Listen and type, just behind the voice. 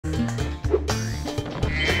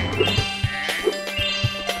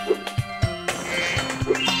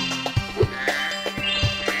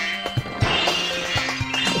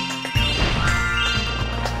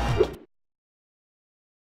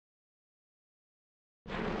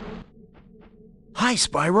Hi,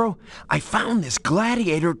 Spyro. I found this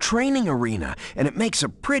gladiator training arena, and it makes a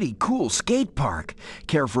pretty cool skate park.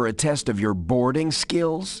 Care for a test of your boarding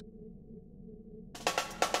skills?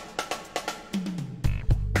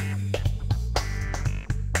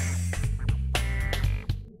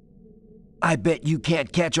 I bet you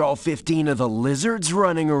can't catch all 15 of the lizards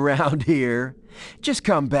running around here. Just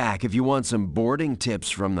come back if you want some boarding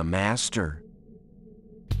tips from the master.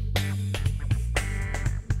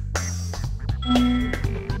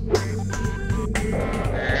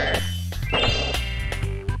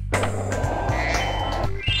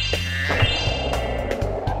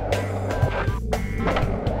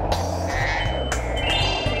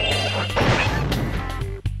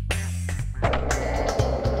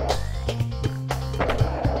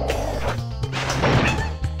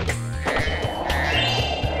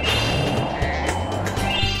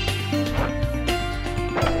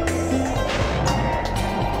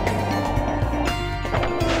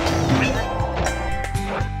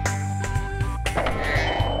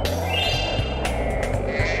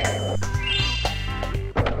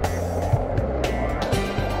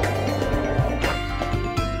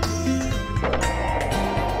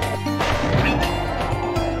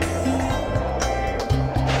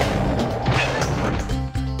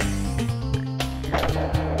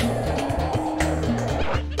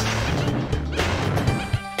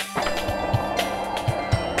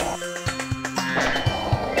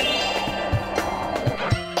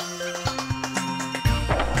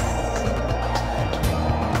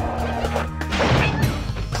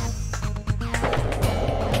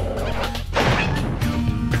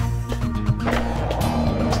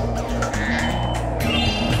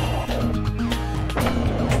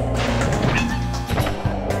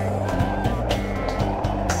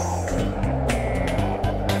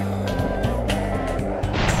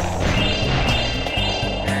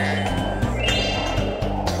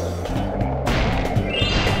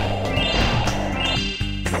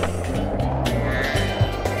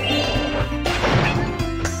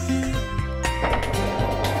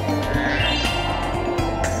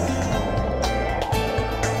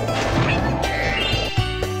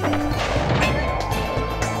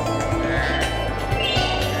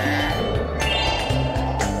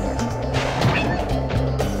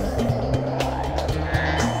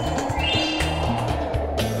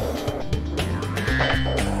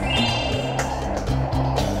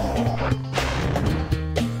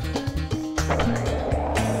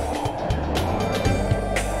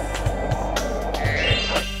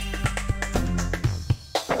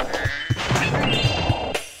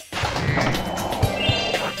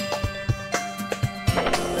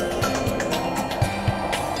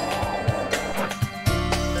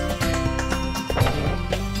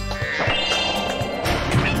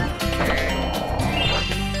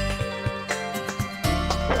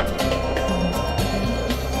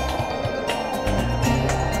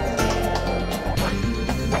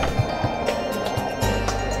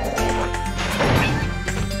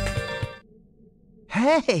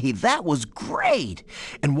 Hey, that was great!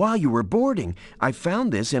 And while you were boarding, I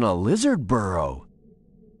found this in a lizard burrow.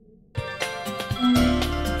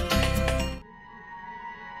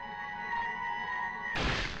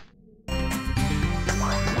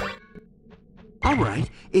 All right,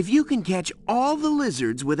 if you can catch all the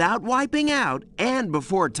lizards without wiping out and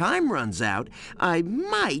before time runs out, I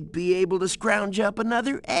might be able to scrounge up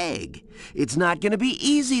another egg. It's not going to be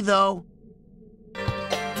easy, though.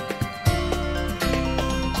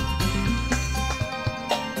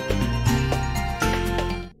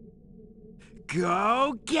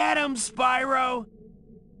 Go get 'em, Spyro!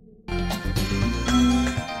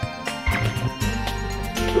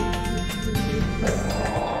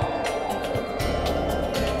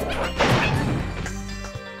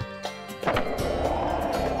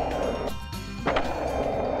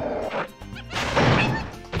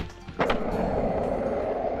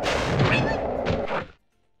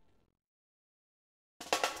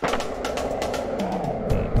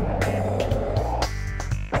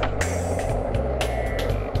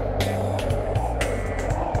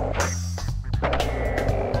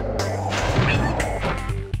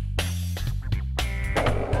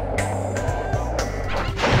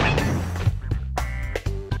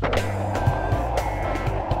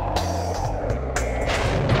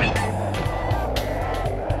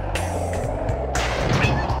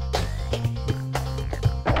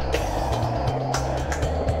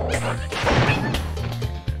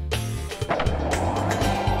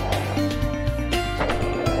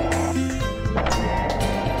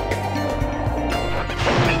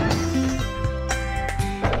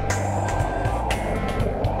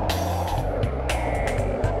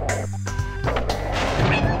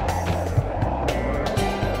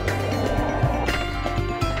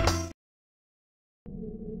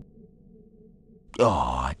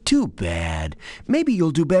 Aw, too bad. Maybe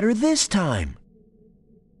you'll do better this time.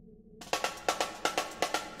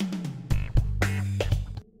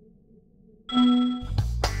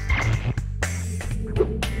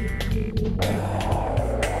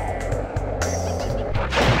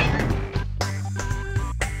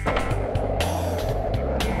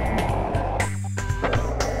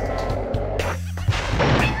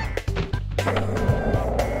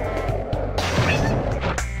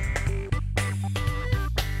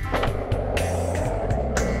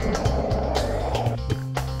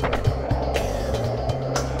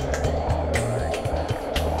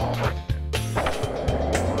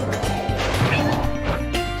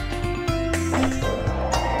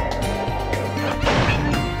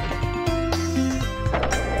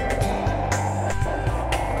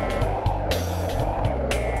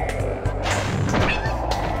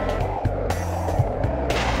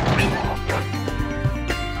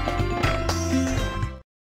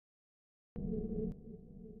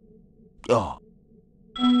 Oh.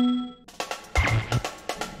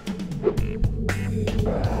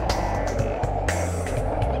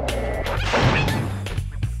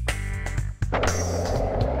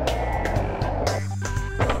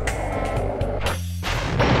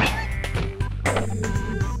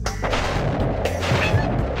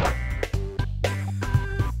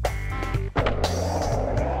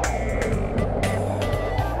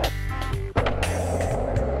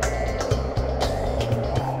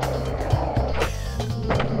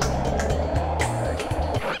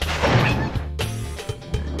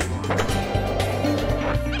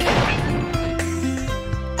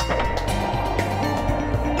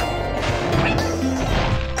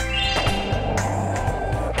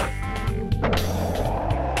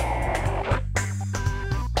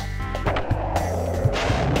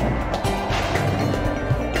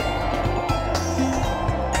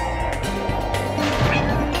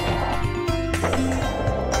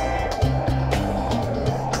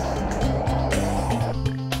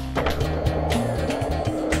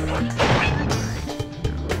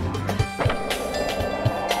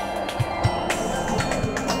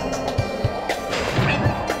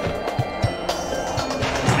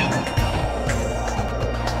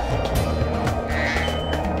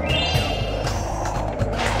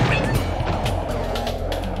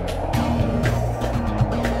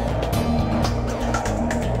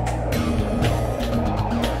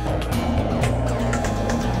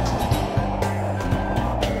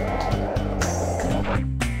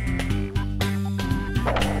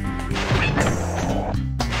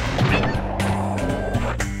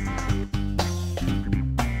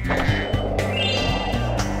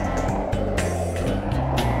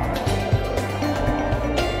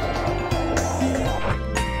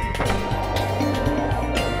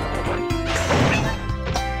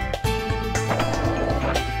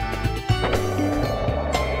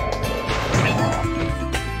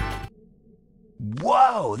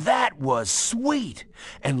 Whoa, that was sweet!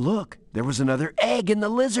 And look, there was another egg in the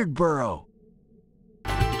lizard burrow.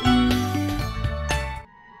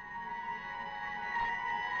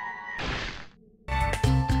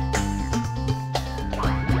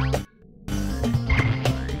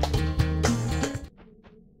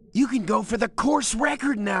 You can go for the course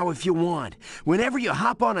record now if you want. Whenever you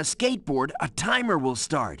hop on a skateboard, a timer will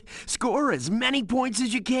start. Score as many points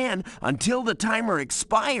as you can until the timer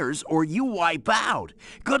expires or you wipe out.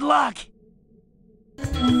 Good luck!